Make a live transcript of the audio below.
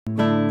皆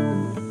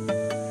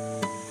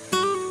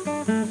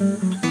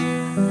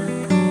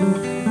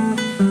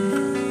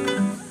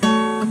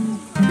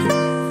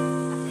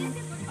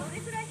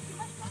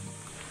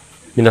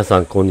さ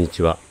んこんに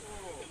ちは。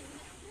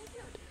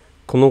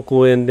この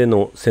公園で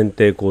の剪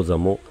定講座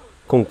も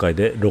今回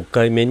で6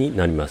回目に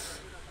なりま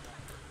す。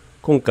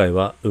今回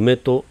は梅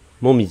と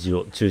もみじ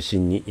を中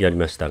心にやり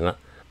ましたが、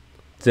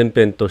前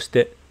編とし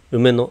て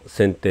梅の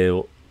剪定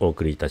をお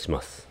送りいたし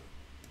ます。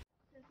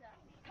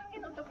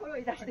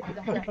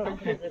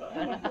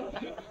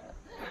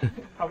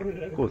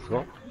こうです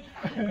か？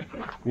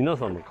皆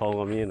さんの顔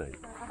が見えない。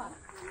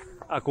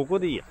あ、ここ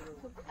でいいや。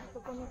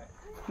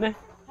ね、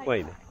ここは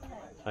いいね。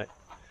はい。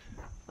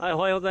はい、お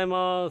はようござい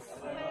ます。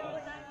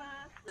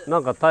な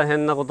んか大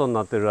変なことに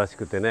なってるらし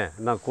くてね、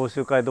なんか講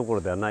習会どこ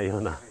ろではないよ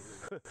うな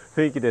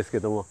雰囲気ですけ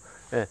ども、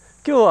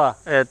今日は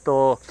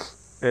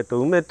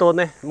梅と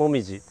ねも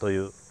みじとい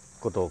う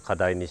ことを課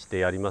題にして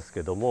やります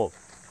けども、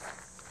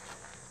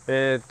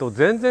前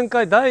々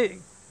回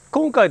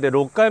今回で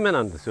6回目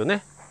なんですよ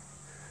ね。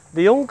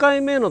で4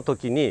回目の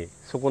時に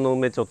そこの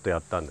梅ちょっとや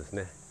ったんです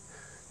ね。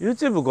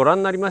 YouTube ご覧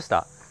になりまし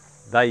た？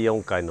第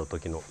4回の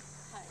時の。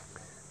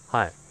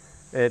はい、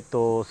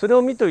それ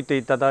を見といて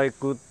いただ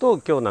くと、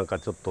今日なんか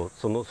ちょっと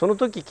その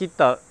時切っ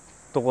た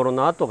ところ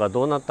の跡が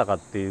どうなったかっ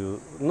ていう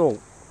のを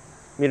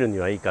見るに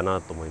はいいかな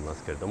と思いま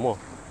すけれども、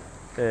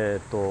そ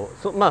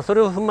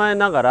れを踏まえ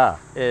ながら、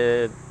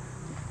ち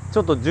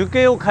ょっと樹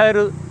形を変え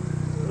る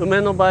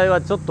梅の場合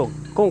はちょっと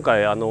今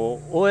回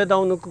大枝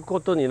を抜くこ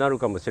とになる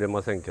かもしれ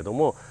ませんけど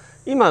も、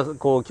今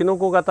こうキノ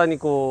コ型に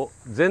こ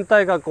う全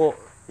体がこ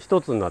う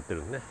一つになって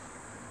るんですね。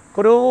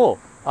これを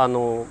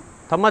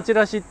玉散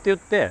らしって言っ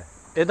て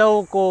枝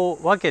をこ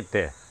う分け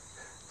て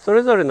そ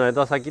れぞれの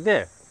枝先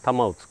で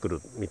玉を作る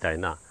みたい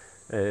な、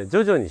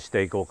徐々にし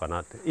ていこうか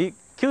なって。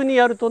急に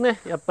やるとね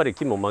やっぱり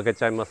木も負け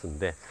ちゃいますん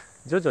で、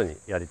徐々に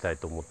やりたい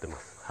と思ってま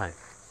す。はい、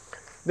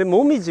で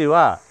もみじ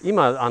は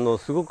今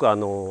すごく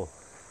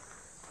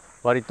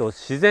割と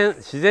自然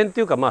っ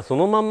ていうか、そ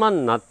のまんま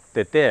になっ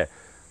てて、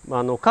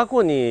過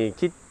去に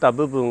切った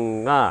部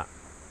分が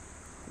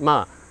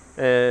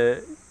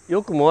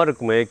良くも悪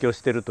くも影響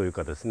してるという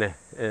かですね、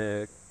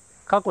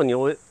過去に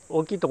大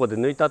きいところ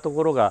で抜いたと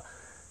ころが、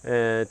ち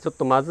ょっ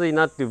とまずい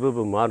なっていう部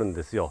分もあるん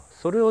ですよ。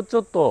それをち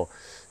ょっと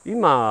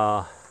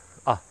今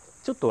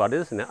ちょっとあれ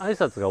ですね、挨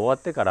拶が終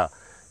わってから、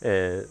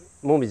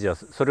もみじは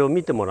それを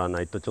見てもらわな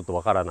いとちょっと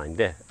わからないん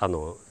で、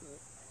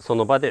そ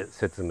の場で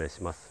説明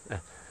します。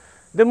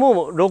で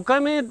もう6回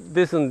目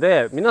ですん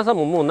で、皆さん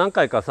ももう何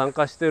回か参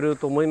加してる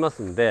と思いま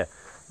すんで、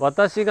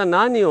私が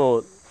何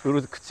を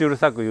口うる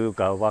さく言う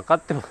か分か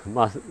って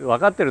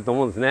ると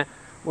思うんですね。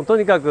もうと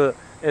にかく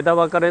枝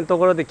分かれのと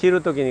ころで切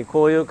る時に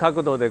こういう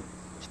角度で切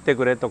って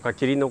くれとか、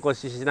切り残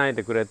ししない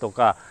でくれと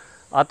か、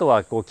あと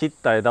はこう切っ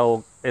た枝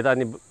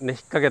に、ね、引っ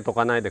掛けと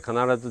かないで必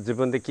ず自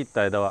分で切っ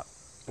た枝は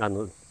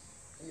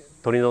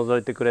取り除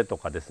いてくれと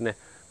かですね、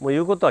もう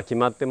言うことは決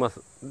まってま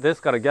す。で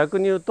すから逆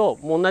に言うと、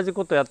もう同じ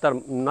ことやったら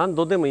何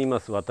度でも言い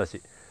ます。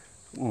私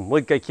もう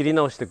一回切り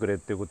直してくれっ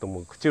ていうこと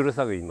も口うる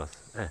さく言いま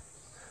す。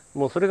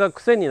もうそれが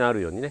癖にな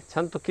るようにね、ち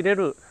ゃんと切れ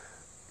る、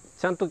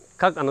ちゃんと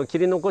切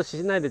り残し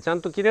しないでちゃ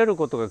んと切れる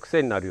ことが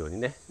癖になるように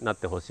ねなっ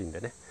てほしいん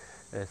でね、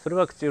それ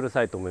は口うる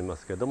さいと思いま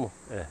すけども、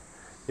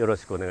よろ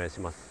しくお願いし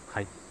ます。は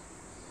い。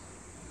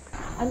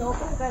今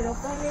回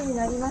6回目に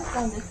なりまし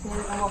たんですけれ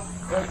ど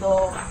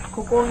も、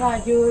ここが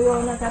重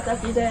要な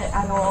形で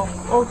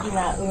大き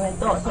な梅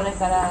とそれ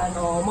から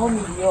もみ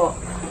じを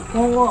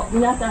今後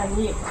皆さん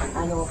に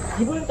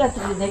自分たち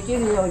ででき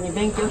るように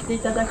勉強してい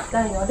ただき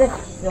たいので、よ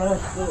ろ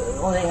しく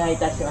お願いい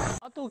たします。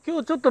あと今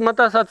日ちょっとま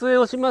た撮影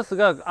をします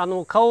が、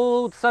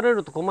顔を映され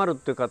ると困るっ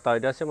ていう方い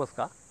らっしゃいます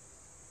か？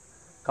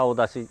顔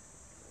出し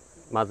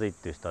まずいっ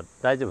ていう人は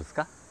大丈夫です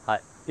か？は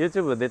い、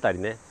YouTube 出たり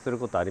ねする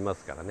ことありま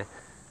すからね。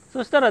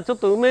そしたらちょっ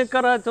と梅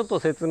からちょっと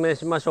説明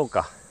しましょう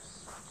か。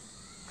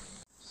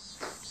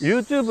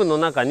 YouTube の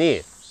中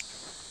に、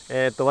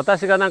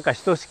私がなんか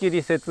ひとしき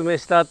り説明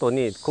した後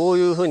にこう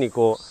いうふうに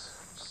こ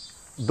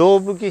う胴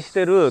吹きし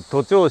てる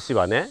徒長枝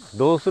はね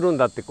どうするん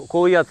だって、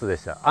こういうやつで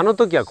した。あの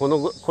時はこ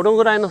の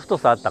ぐらいの太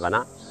さあったか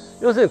な。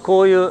要するに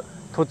こういう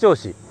徒長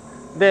枝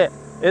で、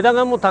枝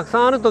がもうたくさ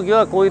んある時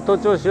はこういう徒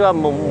長枝は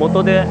もう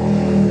元で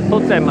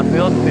取っちゃいます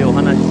よっていうお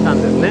話したん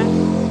です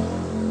ね。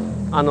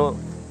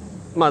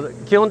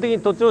基本的に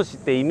徒長枝っ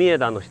て意味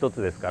枝の一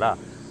つですから、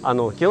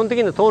基本的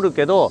に通る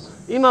けど、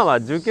今は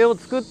樹形を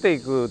作って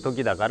いく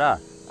時だから、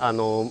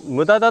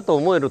無駄だと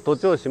思える徒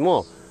長枝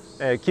も、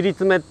切り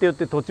詰めって言っ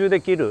て途中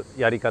で切る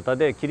やり方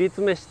で切り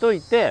詰めしと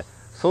いて、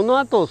その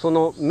後そ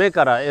の芽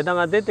から枝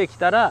が出てき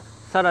たら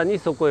さらに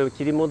そこへ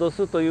切り戻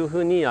すというふ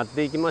うにやっ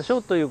ていきましょ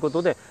うというこ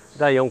とで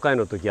第4回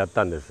の時やっ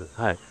たんです。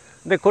はい、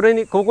でこ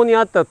こに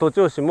あった徒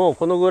長枝も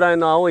このぐらい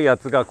の青いや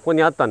つがここ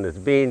にあったんです。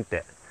ビーンっ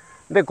て。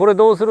でこれ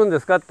どうするんで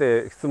すかっ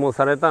て質問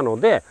されたの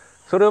で、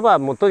それは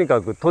もうとに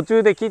かく途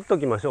中で切っと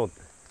きましょうって。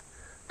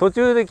途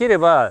中で切れ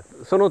ば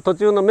その途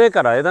中の芽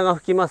から枝が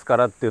吹きますか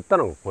らって言った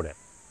のがこれ。だか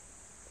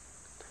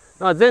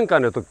ら前回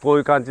の時こう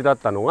いう感じだっ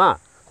たのが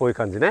こういう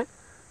感じね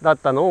だっ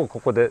たのを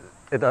ここで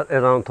枝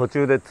の途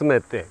中で詰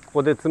めて、こ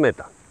こで詰め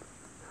た。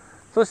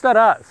そした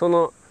らそ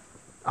の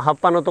葉っ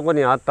ぱのところ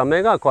にあった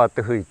芽がこうやっ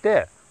て吹い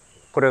て、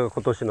これが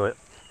今年の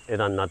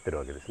枝になってる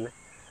わけですね。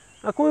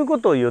こういうこ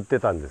とを言って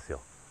たんですよ。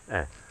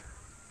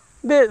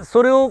で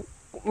それを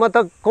ま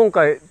た今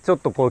回ちょっ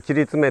とこう切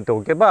り詰めて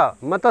おけば、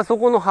またそ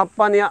この葉っ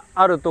ぱにあ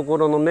るとこ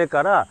ろの芽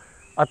から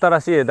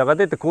新しい枝が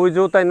出て、こういう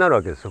状態になる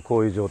わけですよ。こ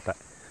ういう状態、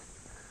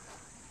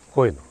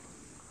こうい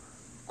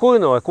う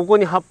のはここ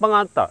に葉っぱが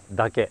あった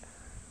だけ、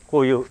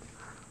こういう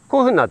ふ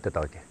うになって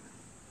たわけ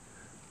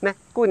ね。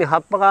こういうふうに葉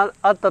っぱが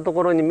あったと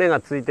ころに芽が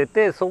ついて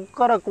て、そこ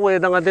からこう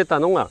枝が出た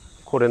のが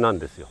これなん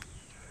ですよ。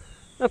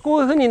こ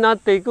ういうふうになっ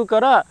ていくか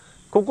ら、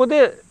ここ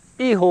で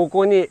いい方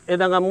向に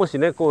枝がもし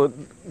ね、こう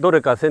どれ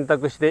か選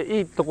択して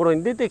いいところ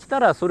に出てきた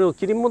ら、それを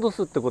切り戻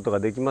すってことが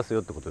できます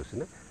よってことです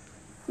ね。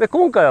で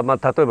今回は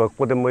例えばこ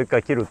こでもう一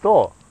回切る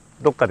と、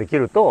どっかで切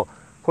ると、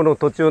この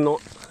途中の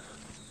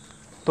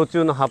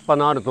葉っぱ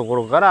のあるとこ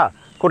ろから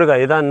これが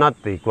枝になっ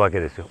ていくわけ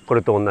ですよ。こ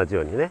れと同じ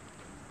ようにね。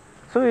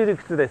そういう理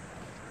屈です。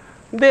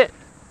で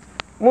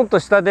もっと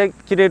下で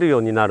切れるよ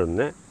うになるん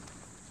ね。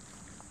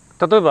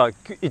例えば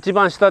一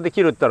番下で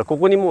切るって言ったら、こ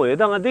こにもう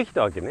枝ができ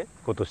たわけね、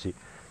今年。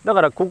だ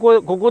からこ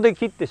こで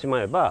切ってし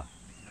まえば、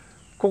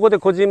ここで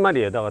こじんま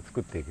り枝が作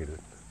っていける。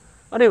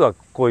あるいは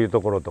こういう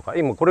ところとか、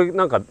今これ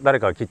なんか誰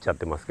かが切っちゃっ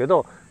てますけ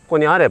ど、ここ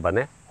にあれば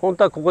ね、本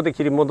当はここで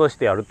切り戻し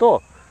てやると、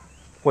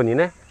ここに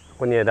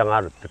枝が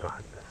あるっていうのを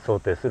想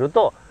定する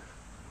と、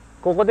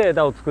ここで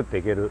枝を作って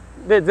いける。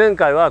で前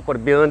回はこれ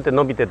ビューンって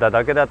伸びてた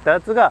だけだったや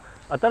つが、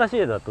新しい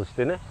枝とし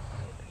てね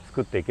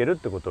作っていけるっ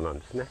てことなん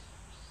ですね。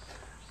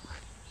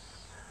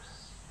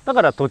だ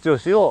から徒長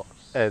枝を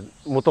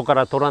元か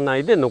ら取らな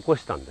いで残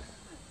したんです。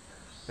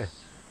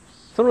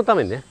そのた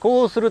めにね、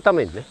こうするた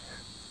めにね、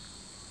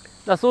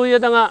そういう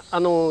枝がい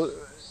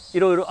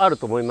ろいろある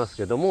と思います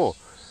けども、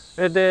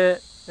で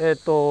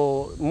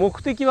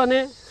目的は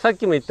ね、さっ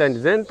きも言ったよう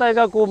に全体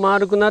がこう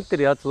丸くなって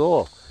るやつ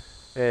を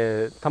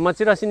玉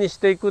散らしにし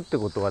ていくって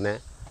ことは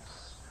ね、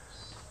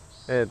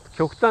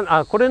極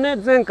端、これね、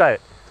前回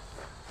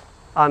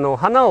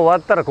花終わ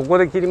ったらここ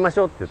で切りまし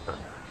ょうって言ったん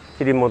です。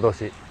切り戻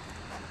し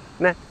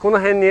ね、この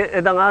辺に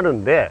枝がある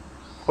んで、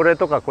これ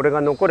とかこれ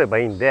が残れば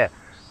いいんで、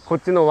こっ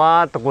ちの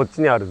わーっとこっ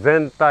ちにある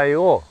全体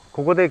を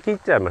ここで切っ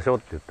ちゃいましょうっ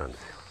て言ったんで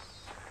すよ。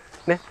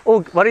ね、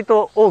割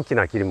と大き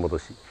な切り戻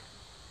し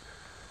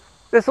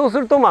で、そうす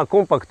ると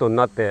コンパクトに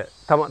なって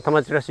玉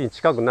散らしに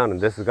近くなるん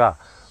ですが、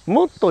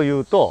もっと言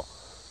うと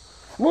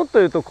こ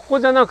こ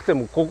じゃなくて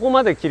もここ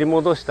まで切り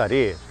戻した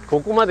り、こ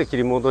こまで切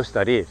り戻し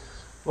たり、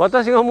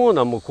私が思う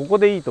のはもうここ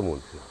でいいと思うん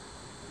ですよ。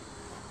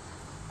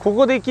こ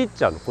こで切っ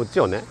ちゃうの、こっち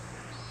をね。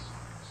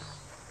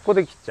ここ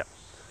で切っちゃう。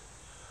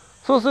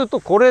そうすると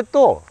これ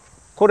と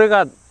これ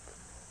が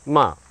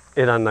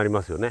枝になり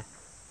ますよね。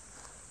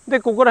で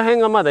ここら辺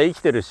がまだ生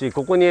きてるし、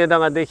ここに枝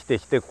ができて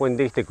きて、ここに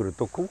できてくる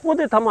と、ここ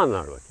で玉に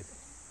なるわけです。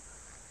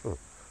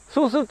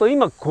そうすると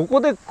今こ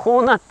こでこ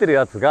うなってる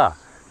やつが、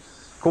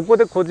ここ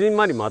でこじん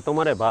まりまと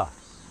まれば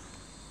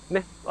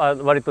ね、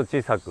割と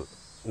小さく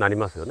なり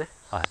ますよね。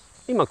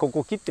今こ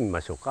こ切ってみま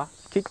しょうか。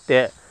切っ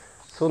て、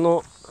そ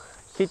の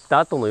切った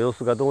後の様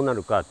子がどうな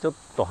るか、ちょっ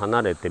と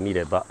離れてみ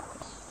れば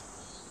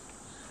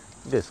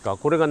いいですか。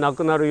これがな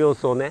くなる様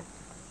子をね、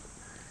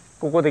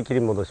ここで切り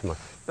戻します。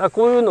だから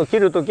こういうのを切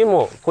る時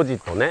もコジッ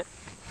トね、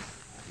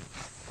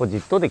コジ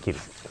ットで切る。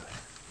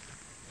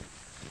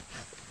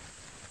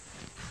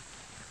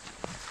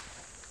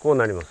こう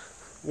なります。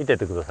見て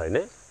てください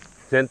ね。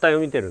全体を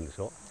見てるんでし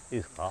ょ。いい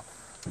ですか。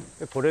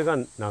でこれが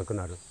なく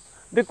なる。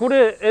でこ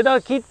れ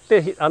枝切っ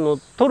て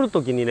取る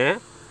時にね、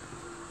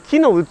木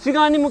の内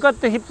側に向かっ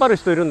て引っ張る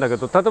人いるんだけ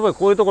ど、例えば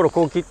こういうところ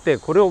こう切って、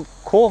これを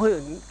こ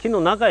う木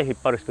の中へ引っ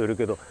張る人いる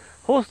けど、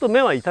そうすると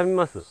目は痛み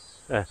ます。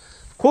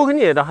こういうふう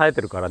に枝生え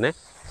てるからね、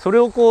それ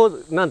をこ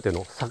うなんていう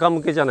の、逆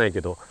向けじゃない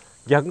けど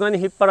逆側に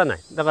引っ張らない。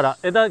だから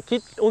大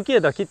きい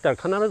枝切ったら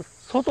必ず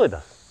外へ出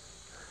す。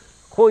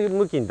こういう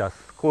向きに出す。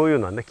こういう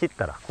のはね、切っ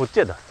たらこっち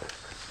へ出す。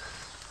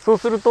そう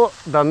すると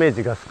ダメー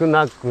ジが少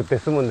なくて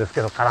済むんです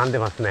けど、絡んで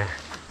ますね。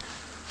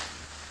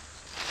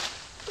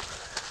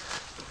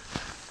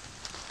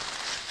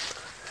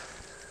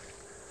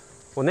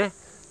こうね、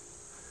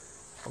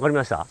わかり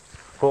ました。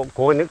こ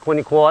こ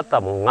にこうあっ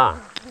たもんが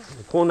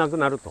こうなく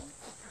なると。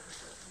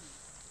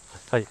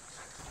はい。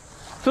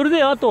それ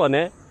であとは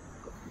ね、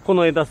こ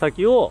の枝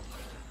先を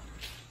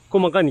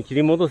細かに切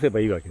り戻せば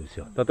いいわけです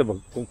よ。例えば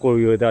こう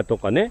いう枝と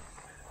かね、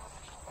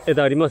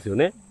枝ありますよ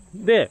ね。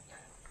で、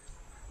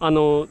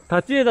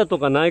立ち枝と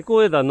か内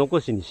向枝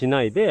残しにし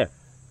ないで、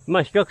比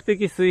較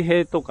的水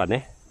平とか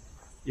ね、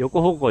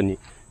横方向に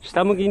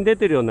下向きに出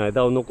てるような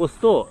枝を残す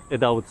と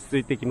枝落ち着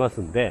いてきま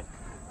すんで、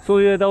そ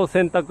ういう枝を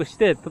選択し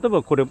て、例え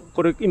ばこれ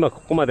今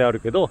ここまである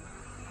けど、こ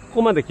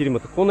こまで切り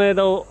戻す。この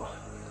枝を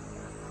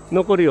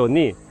残るよう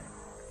に、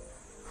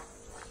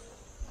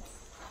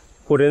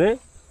これ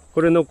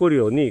残る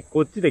ように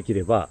こっちで切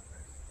れば、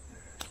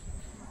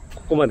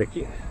ここまで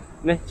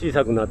ね、小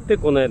さくなって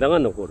この枝が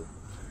残る。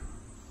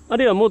あ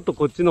るいはもっと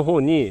こっちの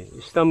方に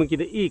下向き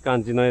でいい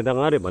感じの枝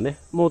があればね、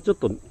もうちょっ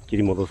と切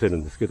り戻せる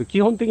んですけど、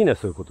基本的には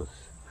そういうことで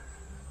す。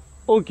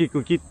大き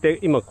く切って、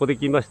今ここで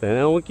切りましたよ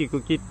ね。大き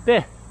く切っ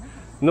て、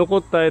残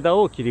った枝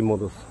を切り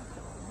戻す。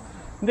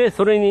で、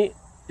それに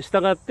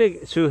従っ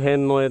て周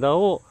辺の枝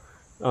を、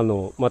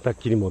また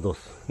切り戻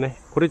す。ね。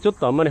これちょっ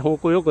とあんまり方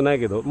向良くない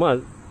けど、まあ、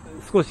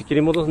少し切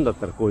り戻すんだっ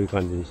たらこういう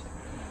感じにして。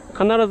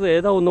必ず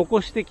枝を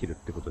残して切るっ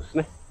てことです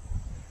ね。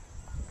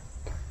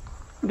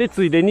で、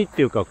ついでにっ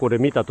ていうか、これ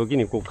見たとき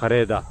に、こう、カ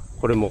レーだ。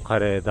これもカ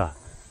レーだ。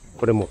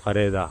これもカ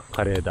レーだ。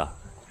カレーだ。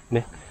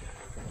ね。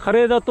カ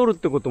レーだ取るっ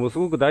てこともす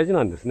ごく大事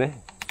なんです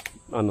ね。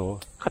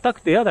硬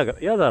くて嫌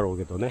だろう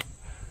けどね。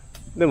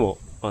でも、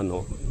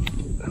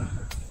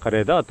カ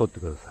レーだは取っ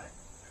てください。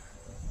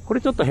こ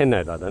れちょっと変な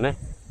枝だね。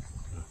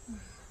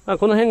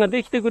この辺が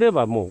できてくれ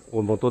ばも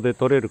う元で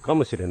取れるか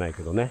もしれない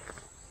けどね。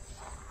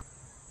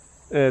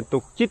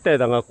切った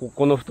枝が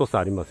この太さ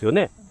ありますよ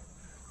ね。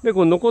で、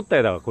この残った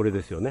枝がこれ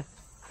ですよね。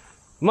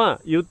まあ、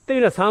言って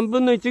みれば3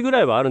分の1ぐら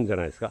いはあるんじゃ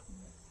ないですか。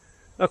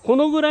こ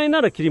のぐらい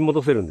なら切り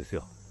戻せるんです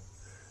よ。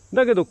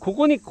だけど、こ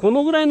こにこ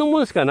のぐらいのも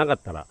のしかなかっ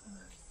たら、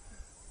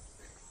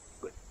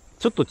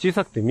ちょっと小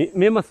さくて見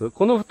えます？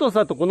この太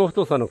さとこの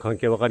太さの関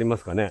係わかりま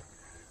すかね？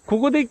こ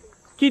こで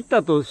切っ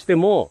たとして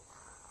も、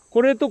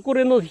これとこ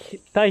れの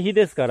対比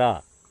ですか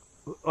ら、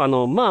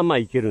まあまあ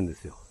いけるんで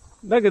すよ。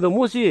だけど、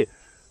もし、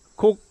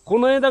こ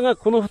の枝が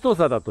この太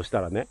さだとし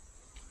たらね、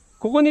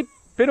ここに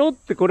ペロっ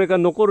てこれが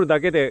残るだ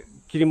けで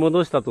切り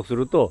戻したとす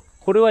ると、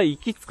これは行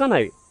き着かな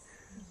い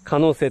可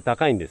能性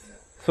高いんです。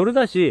それ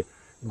だし、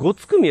ご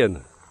つく見えるの。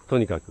と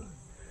にかく。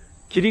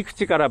切り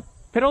口から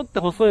ペロって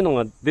細いの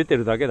が出て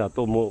るだけだ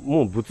と、も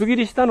うぶつ切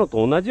りしたの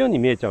と同じように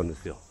見えちゃうんで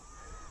すよ。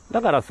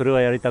だからそれは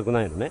やりたく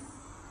ないのね。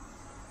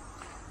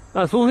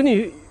そうい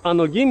うふ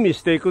うに、吟味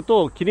していく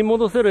と、切り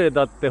戻せる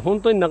枝って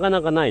本当になか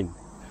なかない。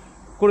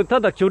これた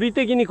だ距離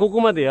的にここ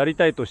までやり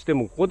たいとして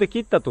も、ここで切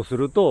ったとす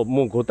ると、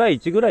もう5対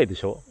1ぐらいで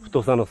しょ？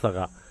太さの差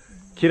が。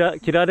切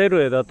られ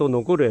る枝と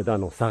残る枝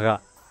の差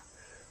が。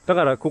だ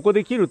からここ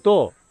で切る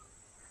と、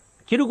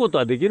切ること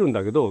はできるん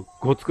だけど、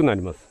ごつくな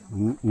ります。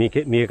見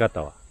え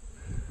方は。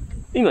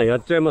今や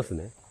っちゃいます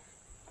ね。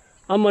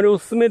あんまりお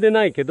すすめで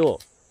ないけど、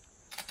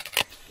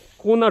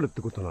こうなるっ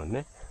てことなん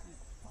ね。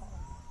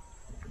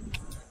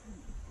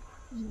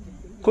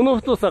この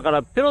太さか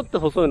らペロって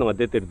細いのが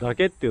出てるだ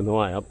けっていうの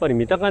は、やっぱり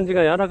見た感じ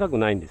が柔らかく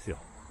ないんですよ。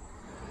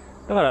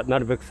だから、な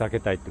るべく避け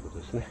たいってこと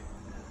ですね。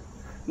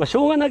まあ、し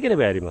ょうがなけれ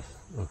ばやります。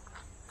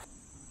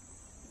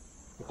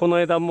こ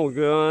の枝も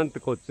ぐーんって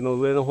こっちの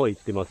上の方行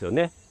ってますよ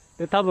ね。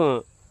で、多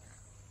分、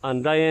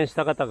来園し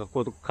た方が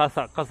こう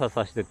傘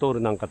さして通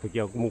るなんか時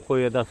は、もうこう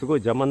いう枝すごい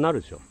邪魔になる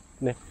でしょ。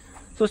ね。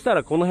そした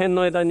らこの辺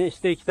の枝にし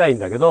ていきたいん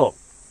だけど、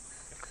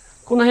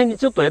この辺に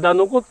ちょっと枝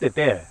残って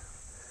て、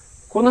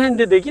この辺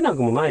でできな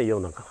くもないよ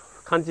うな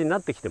感じにな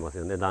ってきてます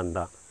よね、だん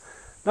だん。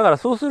だから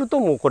そうすると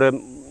もうこれ、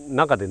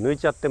中で抜い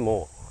ちゃって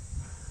も、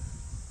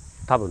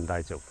多分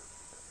大丈夫。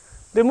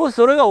で、もし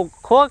それが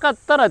怖かっ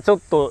たらちょ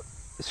っと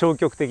消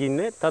極的に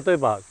ね、例え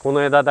ばこ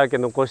の枝だけ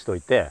残しと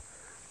いて、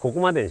ここ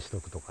までにしと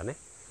くとかね、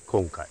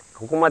今回。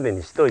ここまで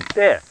にしとい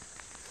て、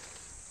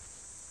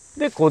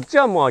で、こっち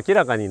はもう明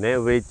らかにね、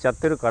上行っちゃっ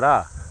てるか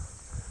ら、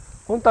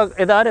本当は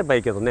枝あればい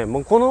いけどね、も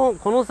うこ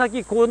の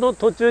先、この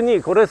途中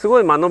に、これすご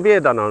い間延び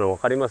枝なの分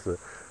かります？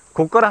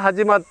ここから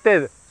始まっ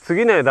て、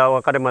次の枝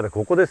分かれまで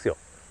ここですよ。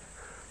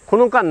こ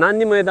の間何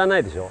にも枝な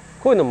いでしょ？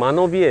こういうの間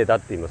延び枝っ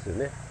て言いますよ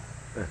ね。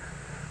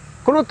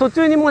この途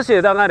中にもし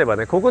枝があれば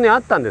ね、ここにあ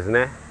ったんです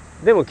ね。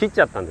でも切っ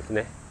ちゃったんです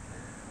ね。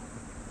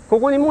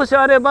ここにもし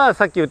あれば、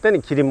さっき言ったよう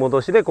に切り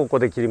戻しで、ここ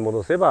で切り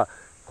戻せば、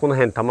この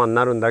辺玉に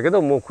なるんだけ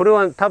ど、もうこれ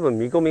は多分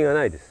見込みが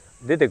ないです。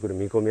出てくる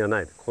見込みは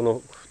ないです。こ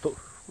の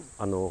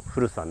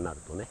古さになる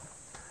とね。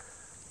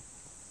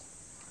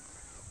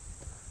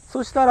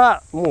そした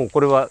らもう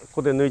これはこ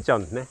こで抜いちゃう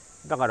んですね。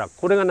だから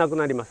これがなく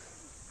なりま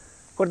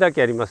す。これだ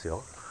けやります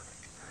よ。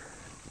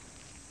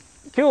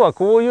今日は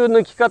こういう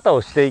抜き方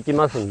をしていき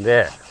ますん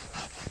で、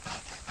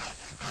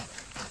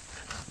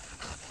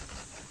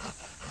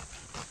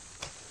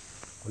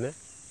ね、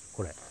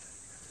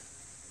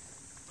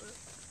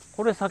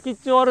これ先っ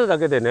ちょあるだ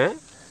けでね、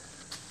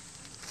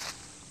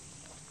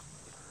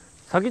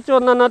先っちょ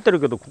はなって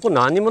るけど、ここ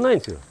何にもないん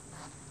ですよ。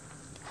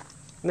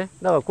ね。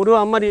だからこれ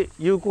はあんまり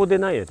有効で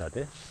ない枝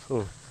で。そ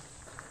う。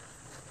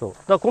だか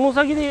らこの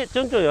先でち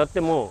ょんちょんやっ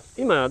ても、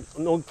今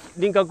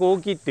輪郭大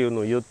きいっていう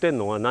のを言ってん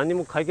のは何に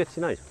も解決し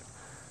ないじゃん。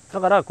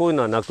だからこういう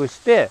のはなくし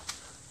て、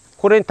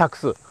これに託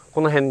す。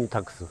この辺に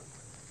託す。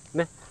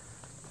ね。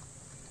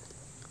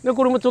で、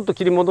これもちょっと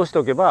切り戻して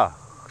おけば、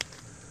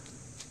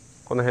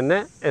この辺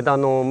ね、枝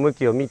の向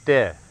きを見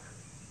て、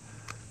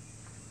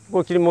こ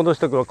れ切り戻し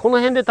ておけば、この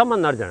辺で玉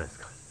になるじゃないです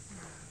か。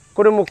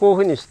これもこうい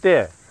うふうにし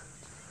て、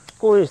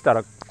こういうふうにした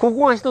ら、こ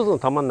こが一つの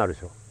玉になるで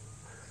しょ。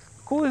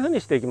こういうふう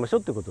にしていきましょ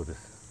うってことで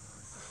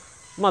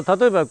す。まあ、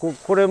例えば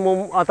これ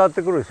も当たっ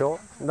てくるでしょ。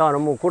だから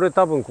もうこれ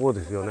多分こう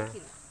ですよね。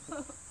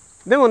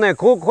でもね、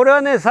これ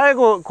はね、最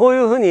後こうい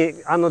うふうに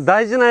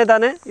大事な枝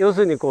ね、要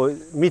するにこう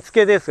見つ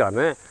けですから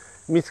ね、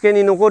見つけ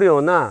に残るよ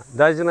うな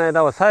大事な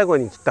枝は最後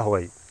に切った方が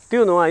いい。ってい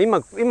うのは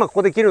今こ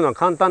こで切るのは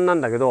簡単な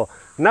んだけど、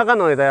中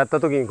の枝やった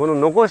時にこの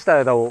残した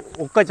枝を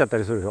追っかいちゃった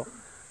りするでしょ。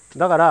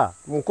だから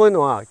もうこういう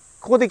のは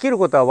ここで切る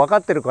ことは分か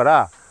ってるか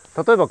ら、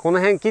例えばこの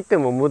辺切って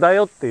も無駄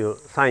よっていう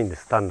サインで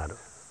す。単なる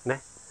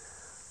ね。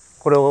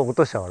これを落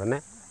としたから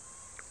ね、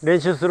練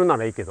習するな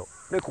らいいけど、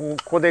でこ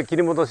こで切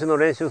り戻しの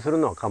練習する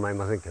のは構い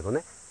ませんけど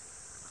ね、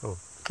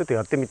ちょっと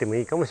やってみても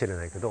いいかもしれ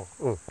ないけど、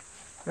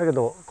だけ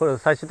どこれ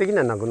最終的に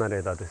はなくなる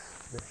枝で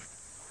す、ね。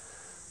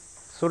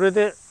それ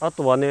であ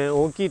とはね、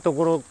大きいと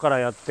ころから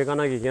やっていか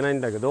なきゃいけない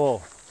んだけ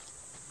ど、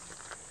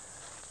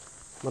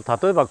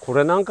例えばこ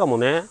れなんかも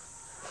ね、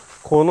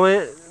この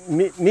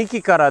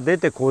幹から出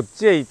てこっ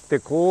ちへ行って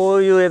こ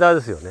ういう枝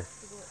ですよね。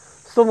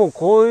そうもう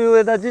こういう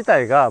枝自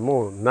体が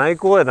もう内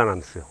向枝なん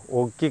ですよ。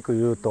大きく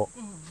言うと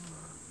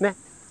ね、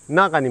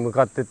中に向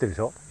かってってるでし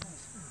ょ。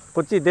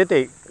こっちに出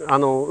て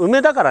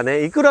梅だから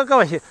ね、いくらか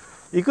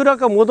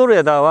戻る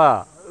枝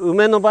は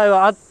梅の場合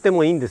はあって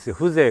もいいんですよ。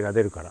風情が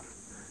出るから。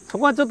そ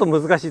こはちょっと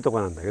難しいとこ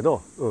ろなんだけ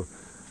ど、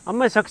あん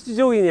まり借地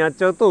定規にやっ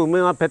ちゃうと梅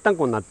はぺったん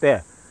こになっ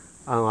て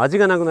味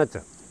がなくなっち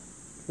ゃう。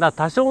だ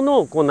から多少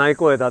のこう内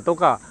向枝と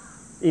か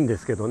いいんで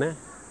すけどね。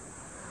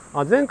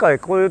前回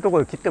こういうとこ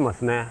ろで切ってま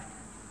すね。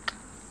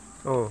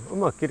う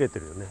まく切れて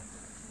るよね。だ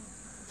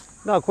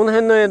からこの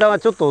辺の枝が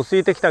ちょっと薄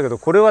いてきたけど、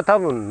これは多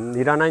分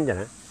いらないんじゃ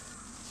ない？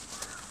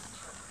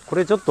こ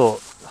れちょっと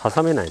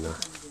挟めないな。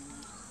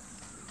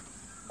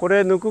こ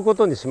れ抜くこ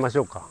とにしまし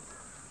ょうか。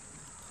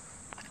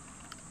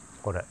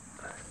これ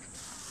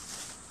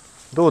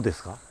どうで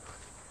すか？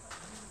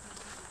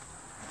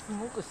す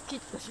ごくスキッ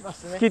としま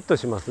すね。スキッと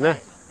します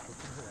ね。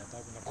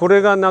こ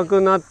れがな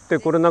くなって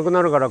これなく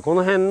なるから、こ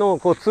の辺の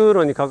こう通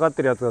路にかかっ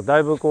てるやつがだ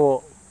いぶ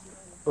こ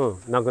う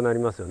なくなり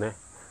ますよね。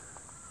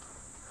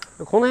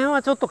この辺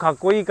はちょっとかっ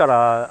こいいか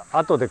ら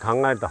後で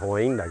考えた方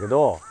がいいんだけ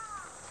ど、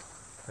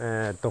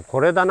こ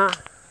れだな。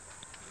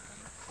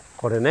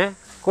これね、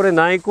これ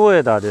内向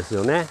枝です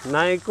よね。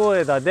内向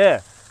枝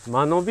で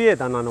間延び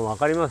枝なの分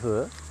かりま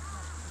す？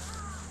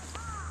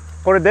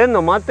これ出ん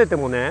の待ってて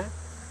もね、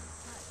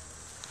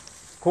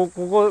こ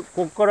こ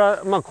から、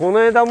こ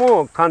の枝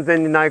も完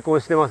全に内向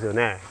してますよ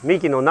ね。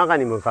幹の中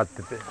に向かっ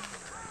てて、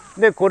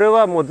でこれ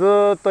はもうず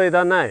ーっと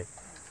枝ない、こ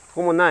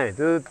こもない、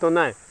ずーっと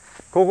ない、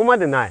ここま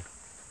でない、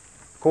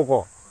こ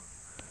こ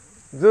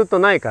ずーっと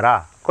ないか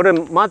ら、これ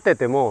待って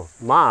ても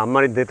あん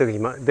まり出て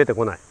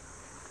こない。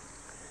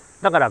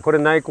だからこれ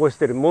内向し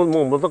てる、もう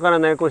元から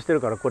内向してる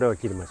から、これは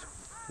切りましょ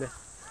うね。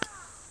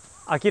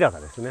明ら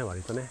かですね、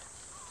割とね。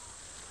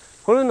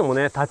こういうのも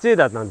ね、立ち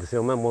枝なんです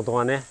よ、元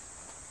がね。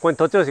ここに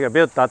徒長枝が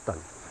ビュッとあったん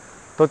で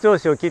す。徒長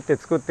枝を切って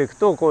作っていく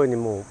と、こういうふう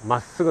にもうま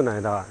っすぐな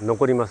枝が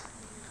残ります。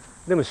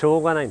でもしょ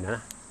うがないんだ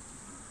な。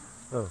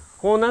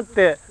こうなっ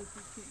て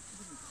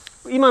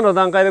今の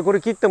段階でこれ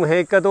切っても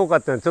平気かどうか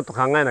っていうのはちょっと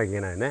考えなきゃいけ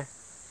ないね。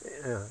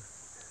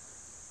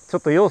ちょ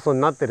っと要素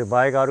になってる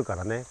場合があるか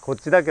らね、こっ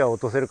ちだけは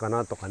落とせるか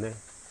なとかね。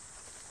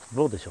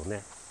どうでしょう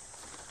ね。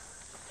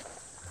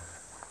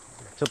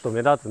ちょっと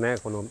目立つね、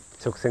この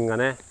直線が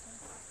ね。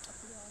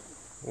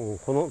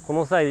こ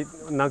の際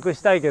なく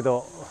したいけ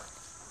ど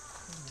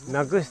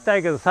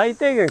最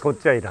低限こっ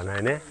ちはいらな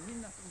いね。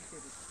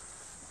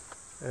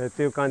っ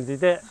ていう感じ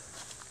で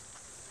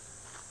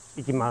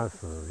いきま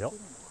すよ。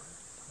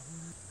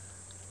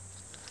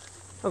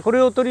こ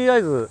れをとりあ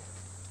えず、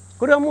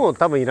これはもう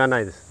多分いらな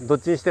いです。どっ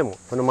ちにしても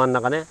この真ん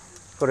中ね、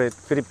これ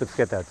クリップつ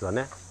けたやつは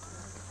ね、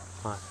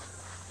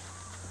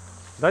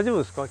大丈夫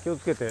ですか？気を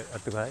つけてやっ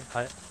てくだ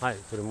さい。はい、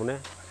それも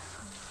ね。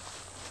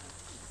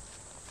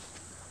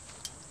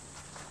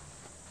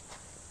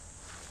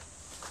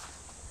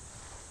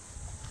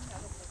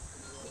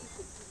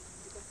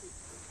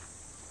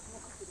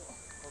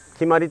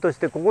決まりとし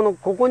て、こ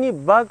こに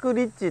バーク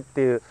リッジって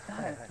いう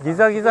ギ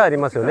ザギザあり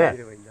ますよね。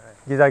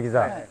ギザギ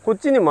ザ、こっ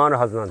ちにもある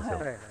はずなんですよ。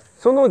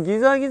そのギ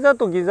ザギザ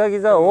とギザギ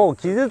ザを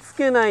傷つ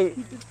けない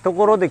と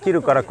ころで切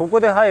るから、ここ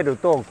で入る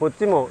とこっ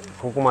ちも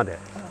ここまで。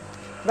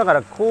だか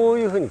らこう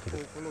いうふうに切る。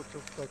この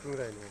直角ぐ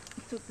らい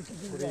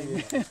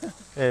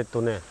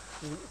の。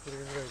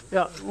い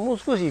や、もう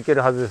少しいけ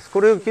るはずです。こ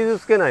れを傷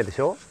つけないで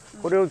しょ。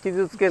これを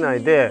傷つけな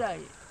いで、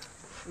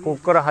こ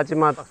こから始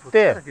まっ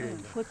て、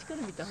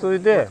それ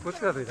で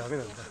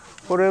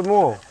これ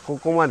もこ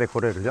こまで来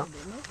れるじゃん。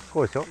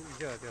こうでしょ。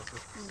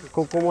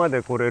ここま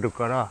で来れる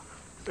から、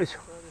よいしょ。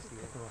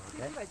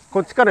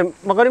こっちから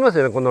分かります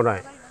よね、このライ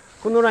ン。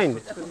このライン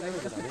です。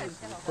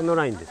この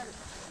ラインです。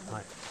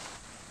はい。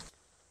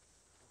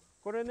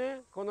これね、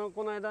この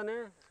枝ね、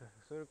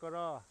それか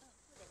ら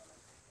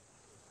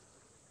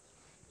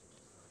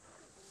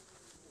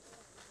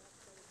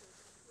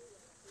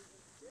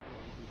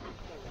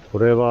こ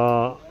れ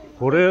は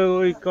これ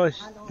を生か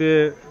し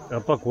て、や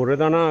っぱこれ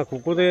だな。こ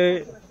こ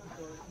で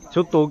ち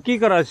ょっと大きい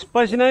から失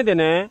敗しないで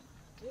ね。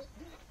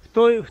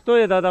太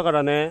い枝だか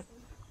らね。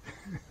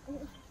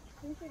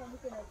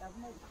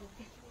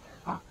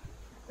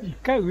一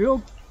回上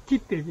を切っ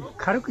て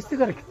軽くして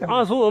から切った方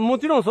がいい。そう、も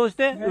ちろんそうし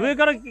て、上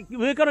から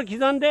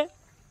刻んで。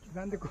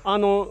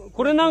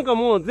これなんか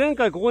もう前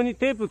回ここに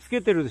テープつ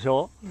けてるでし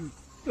ょ。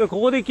こ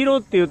こで切ろう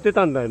って言って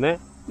たんだよね。だ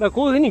から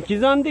こういうふうに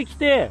刻んでき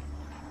て、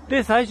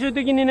で最終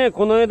的にね、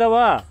この枝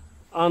は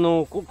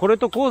これ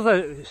と交差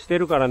して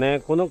るから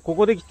ね、こ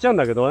こで切っちゃうん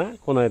だけどね、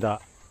この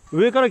枝。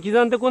上から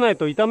刻んでこない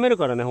と傷める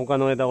からね、他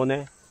の枝を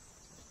ね。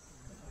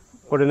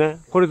これね、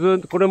これ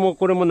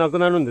もなく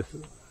なるんです。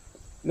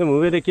でも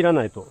上で切ら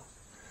ないと。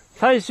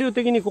最終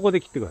的にここで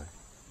切ってください。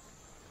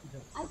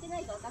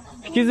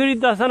引きずり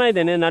出さない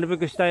でね、なるべ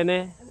く下へ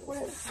ね。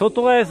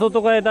外側へ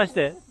出し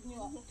て。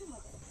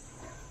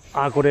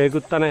あ、これえぐ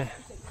ったね。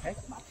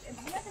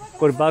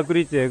これバーク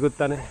リッジえぐっ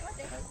たね。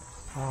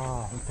ああ、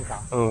本当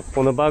だ。うん、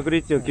このバーク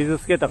リッジを傷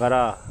つけたか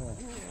ら、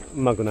う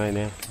まくない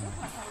ね。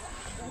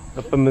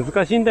やっぱ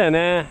難しいんだよ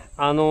ね。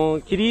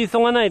切り急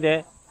がない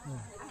で。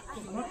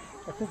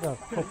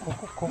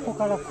ここ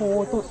からこう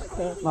落とし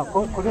て、まあ、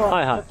これ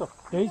はちょっと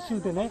練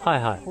習でね、は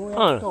いはい。こう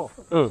やると、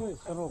うん。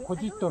そのコ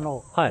ジット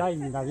のライ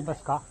ンになりま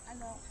すか？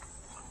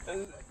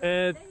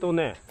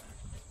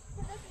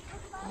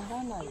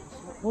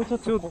もうちょっ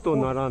と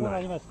ならな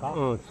い。うん、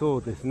そ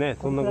うですね。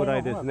そんなぐら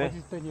いですね。コジ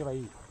ットにはい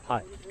い。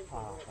はい。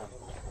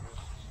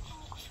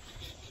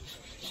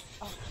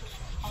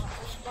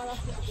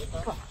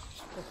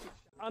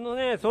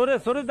そ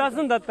れ出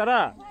すんだった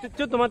ら、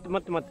ちょっと待っ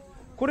て。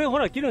これほ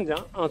ら切るんじゃん？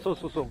あ、そう。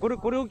こ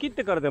れを切っ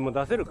てからでも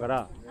出せるか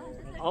ら。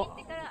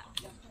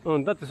う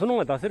ん、だってその方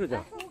が出せるじゃ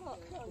ん。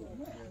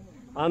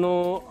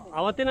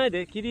慌てない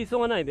で、切り急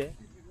がないで。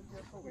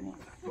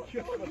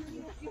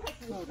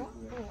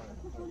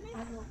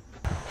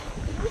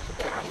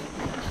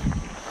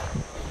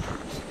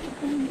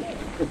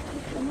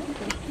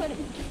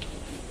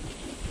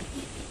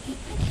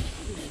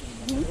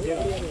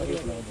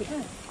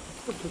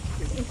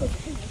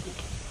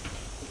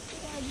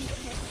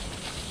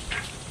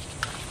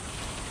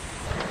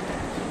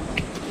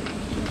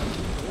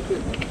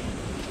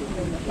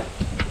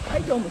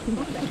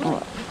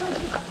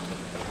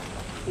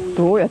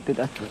どうやって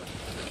出す？ち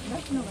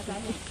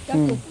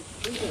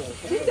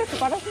っちゃく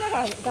バラしなが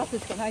ら出す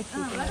しかないって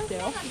言ってました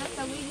よ。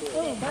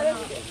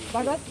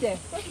バラして。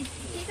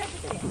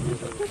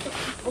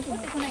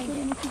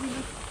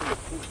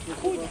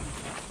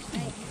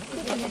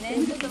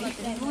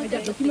じゃ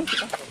あどきます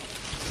か。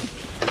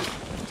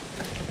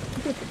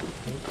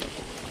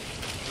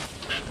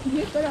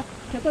上から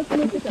脚立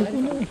乗ってたら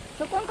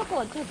そこのとこ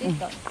をちょっといいで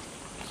すか。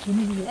そ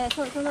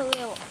の上を。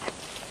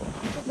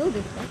どう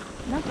ですか。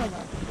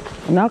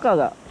中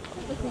が。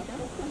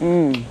う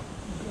ん。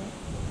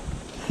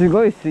す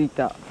ごいすい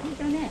た。もう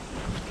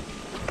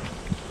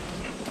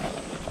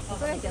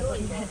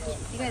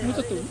ち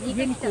ょっと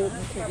上にこう持っ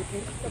てあげて。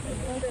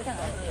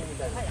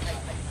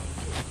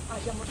あ、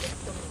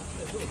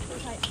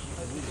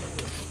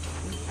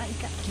い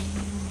た。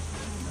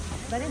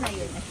バレない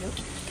ようになしよう。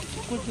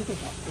これついてた。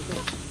ち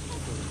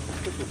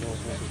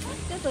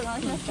ょっと直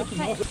しますか。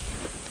はい。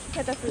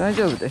大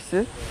丈夫で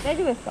す。大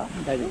丈夫ですか。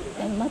大丈夫。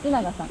松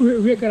永さん。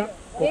上から。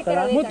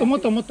もっと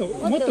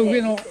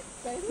上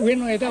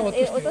の枝を落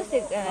として。落とし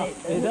て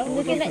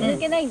抜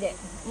けないんで。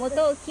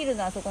元を切る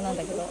のはそこなん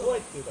だけど。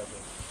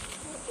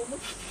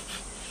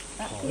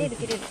あ、切れる。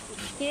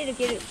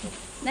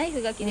ナイ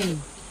フが切れる。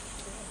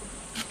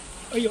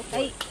はいよ。は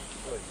い。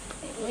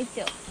もう一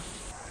丁。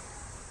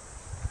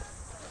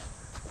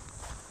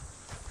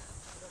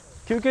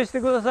休憩して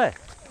ください。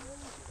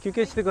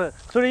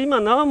それ今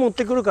縄持っ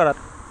てくるから。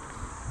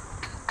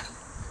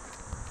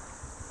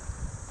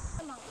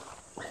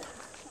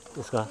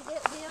ですか。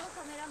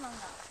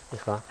で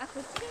すか。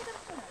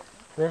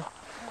ね、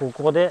こ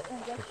こで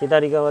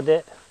左側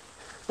で。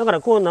だか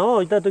らこう縄を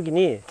置いたとき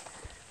に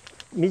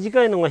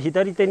短いのが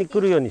左手に来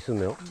るようにする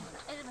のよ。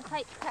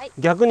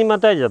逆にま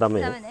たいじゃダ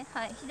メよ。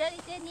左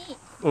手に。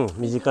うん、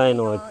短い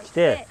のが来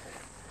て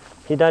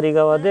左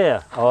側で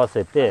合わ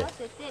せて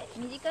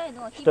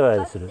一や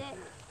りする。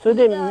それ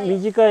で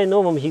短い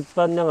のを引っ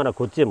張りながら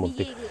こっちへ持っ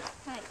ていく。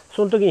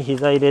その時に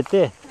膝入れ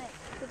て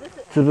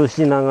潰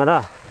しなが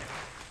ら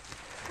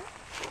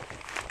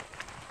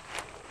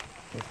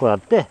こうやっ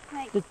て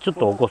でちょっ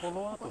と起こす。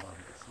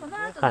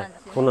はい、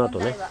この後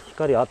ね、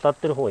光当たっ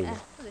てる方がいいね。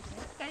そうですね。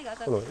光が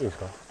当たって。いいです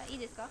か。いい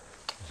ですか。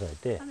押さえ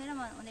て。カメラ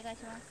マンお願い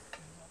します。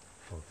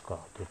そうか、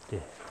出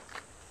て。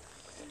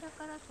下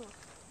から通す。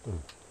うん。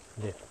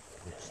で、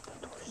下通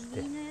し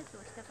て。右のやつを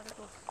下から通す。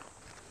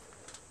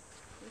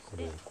こ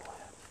れをこうや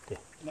って。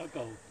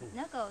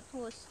中を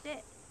通し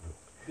て。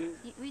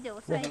上で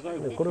押さえて。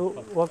で、これを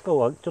輪っか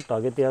をちょっと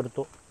上げてやる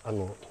と、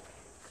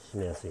締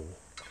めやすいね。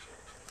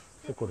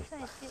で、これ。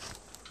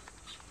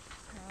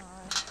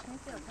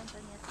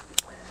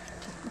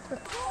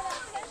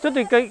ちょっと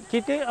一回聞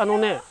いて、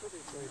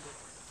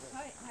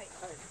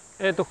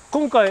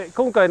今回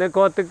ね、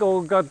こうやって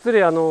がっつ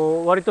り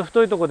割と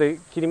太いところで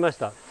切りまし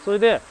た。それ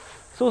で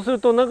そうする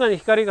と中に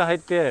光が入っ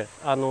て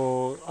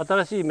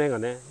新しい芽が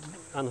ね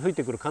吹い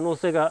てくる可能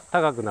性が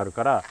高くなる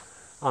から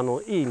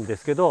いいんで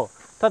すけど、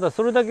ただ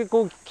それだけ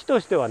木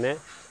としてはね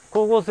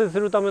光合成す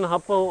るための葉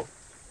っぱを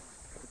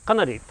か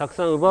なりたく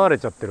さん奪われ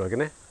ちゃってるわけ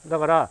ね。だ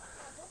から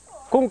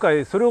今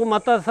回それをま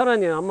たさら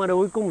にあんまり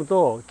追い込む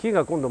と木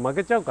が今度負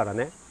けちゃうから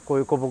ね、こう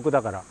いう古木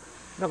だから。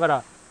だか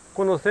ら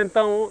この先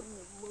端を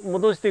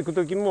戻していく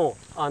時も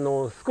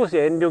少し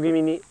遠慮気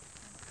味に、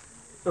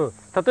例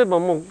えば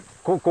もう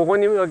ここ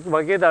に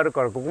分け枝ある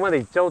からここまで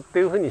行っちゃおうって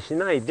いうふうにし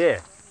ない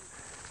で、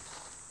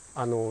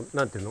な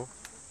んていうの、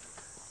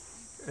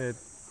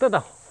ただ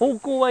方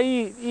向は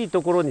いい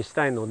ところにし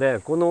たいので、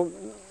この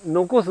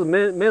残す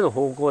目の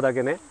方向だ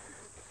けね、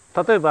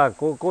例えば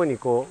こうに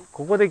こ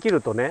こで切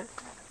るとね、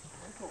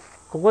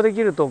ここで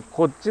切ると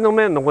こっちの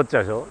面残っち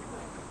ゃうでしょ。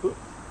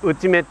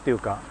内目っていう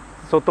か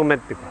外目っ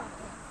ていうか、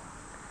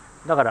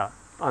だから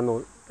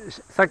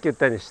さっき言っ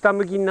たように下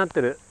向きになっ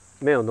てる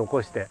目を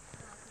残して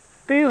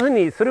っていうふう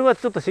に、それは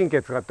ちょっと神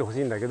経使ってほ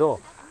しいんだけど、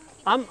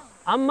あ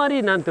んま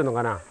りなんていうの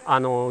かな、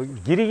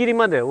ギリギリ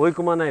まで追い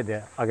込まない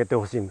であげて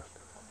ほしいんだ。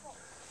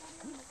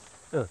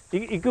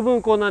幾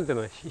分こうなんてい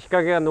うの、日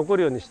陰が残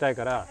るようにしたい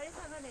から、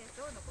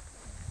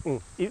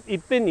いっ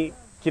ぺんに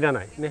切ら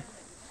ないね。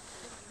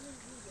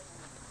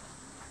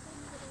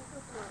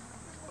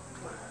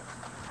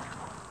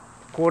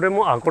これ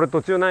もこれ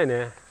途中ないね。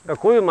だから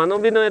こういう間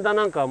延びの枝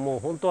なんかはもう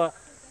本当は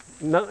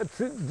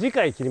次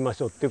回切りま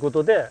しょうっていうこ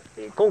とで、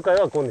今回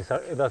はこの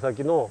枝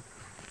先の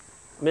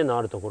芽の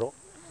あるとこ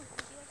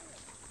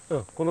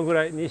ろ、このぐ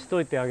らいにしと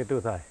いてあげて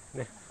ください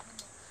ね。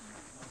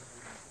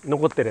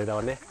残ってる枝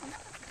はね。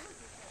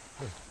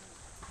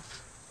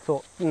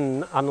そう、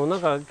な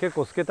んか結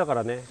構透けたか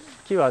らね、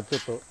木はちょ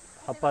っと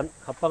葉っ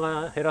ぱ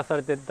が減らさ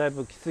れてだい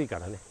ぶきついか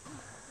らね。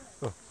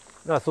だか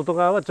ら外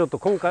側はちょっと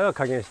今回は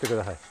加減してく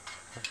ださい。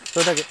そ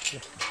れだけ、ね、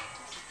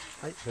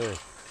はい、そうで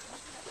す。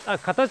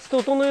形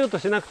整えようと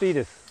しなくていい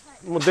です。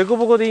もう凸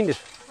凹でいいんで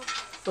す。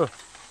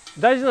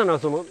大事なのは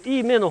そのい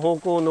い芽の方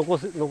向を残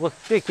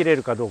して切れ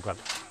るかどうか。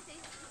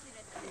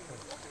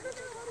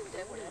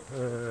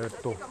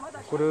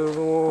これ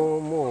も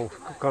もう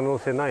吹く可能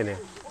性ないね。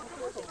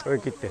これ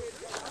切って。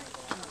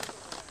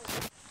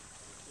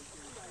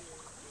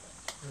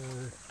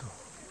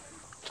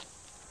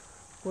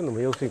こういうのも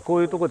要するにこ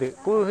ういうところで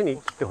こういうふうに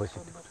切ってほしい。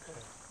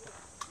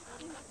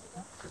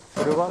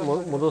これは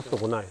戻すと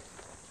こない。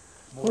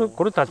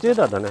これ立ち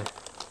枝だね。こ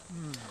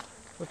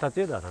れ立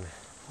ち枝だね。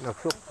な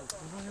くそう。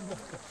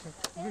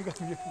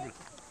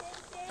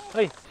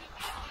はい。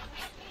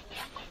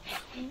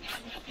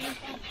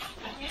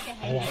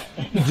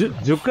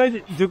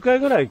10回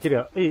ぐらい切り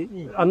ゃいい。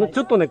ち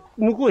ょっとね、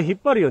向こう引っ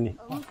張るように。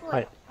は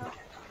い。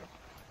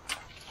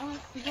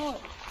すごい。入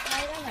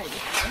らないです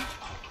ね。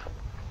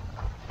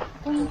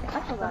ここに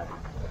跡があ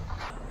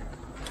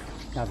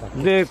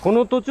る。で、こ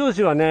の徒長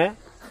枝はね、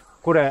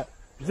これ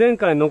前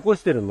回残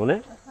してるの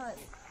ね。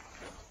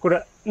こ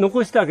れ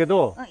残したけ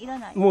ど、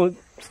もう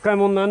使い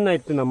物にならないっ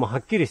ていうのはもうは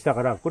っきりした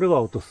から、これ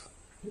は落とす。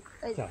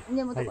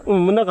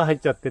中入っ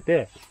ちゃって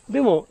て、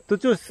でも徒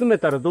長枝進め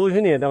たらどういうふ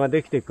うに枝が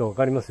できていくか分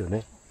かりますよ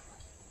ね。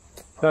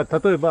だか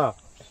ら例えば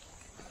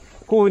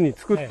こういうふうに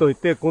作っとい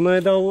て、この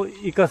枝を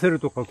生かせる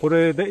とか、こ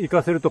れで生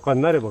かせるとか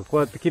になれば、こう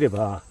やって切れ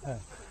ば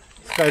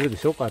使えるで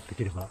しょ。こうやって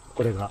切れば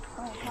これが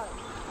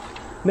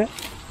ね。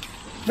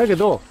だけ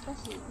ど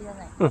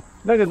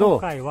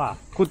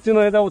こっち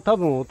の枝を多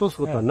分落とす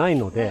ことはない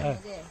ので、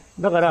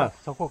だから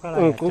こ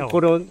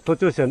れを徒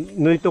長枝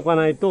抜いとか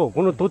ないと、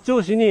この徒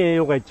長枝に栄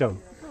養がいっちゃう。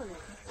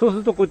そうす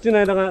るとこっちの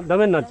枝がダ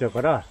メになっちゃう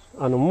から、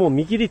もう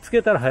見切りつ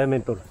けたら早め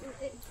に取る。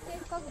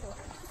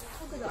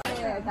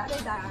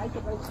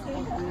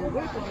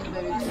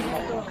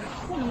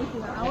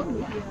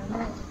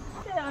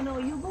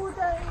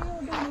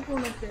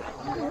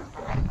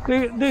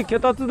で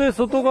脚立で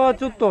外側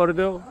ちょっとあれ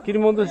だよ、切り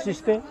戻し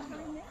して。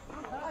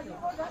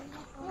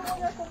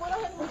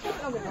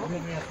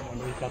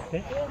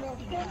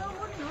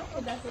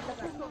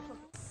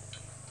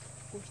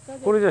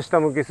これじゃ下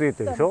向きすぎ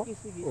てるでしょ。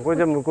これ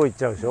じゃ向こう行っ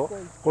ちゃうでしょ。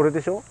これ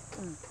でしょ。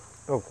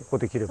ここ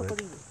で切ればいい。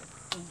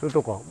それ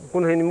とかこ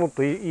の辺にもっ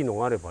といいの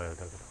があればやだ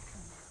けど、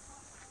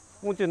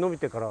もうちょい伸び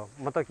てから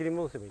また切り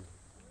戻せばいい。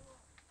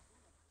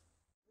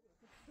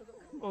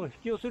引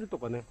き寄せると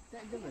かね。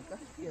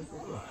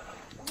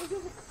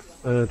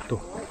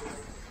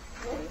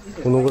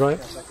このぐらい。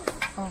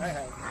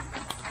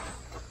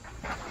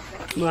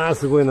まあ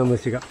すごいな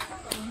虫が。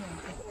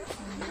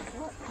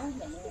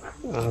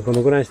こ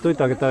のぐらいにしとい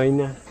てあげたらいい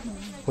ね。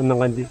こんな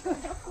感じ。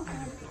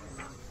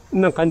こ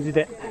んな感じ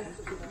で。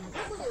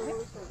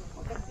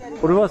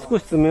これは少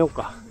し詰めよう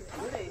か。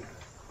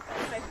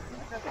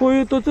こう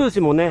いう徒長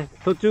枝もね、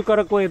途中か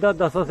らこう枝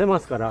出させま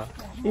すから、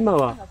今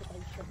は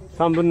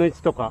3分の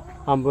1とか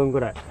半分ぐ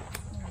らい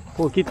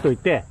こう切っとい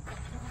て、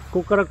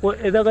ここからこう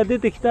枝が出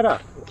てきたら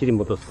切り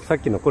戻す。さっ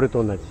きのこれ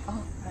と同じ。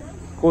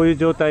こういう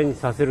状態に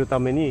させるた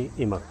めに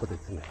今ここで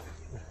詰める。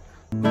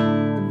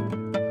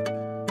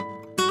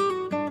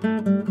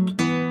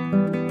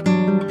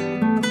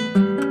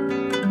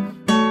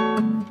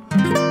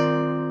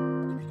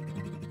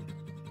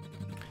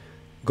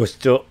ご視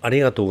聴あ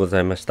りがとうござ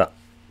いました。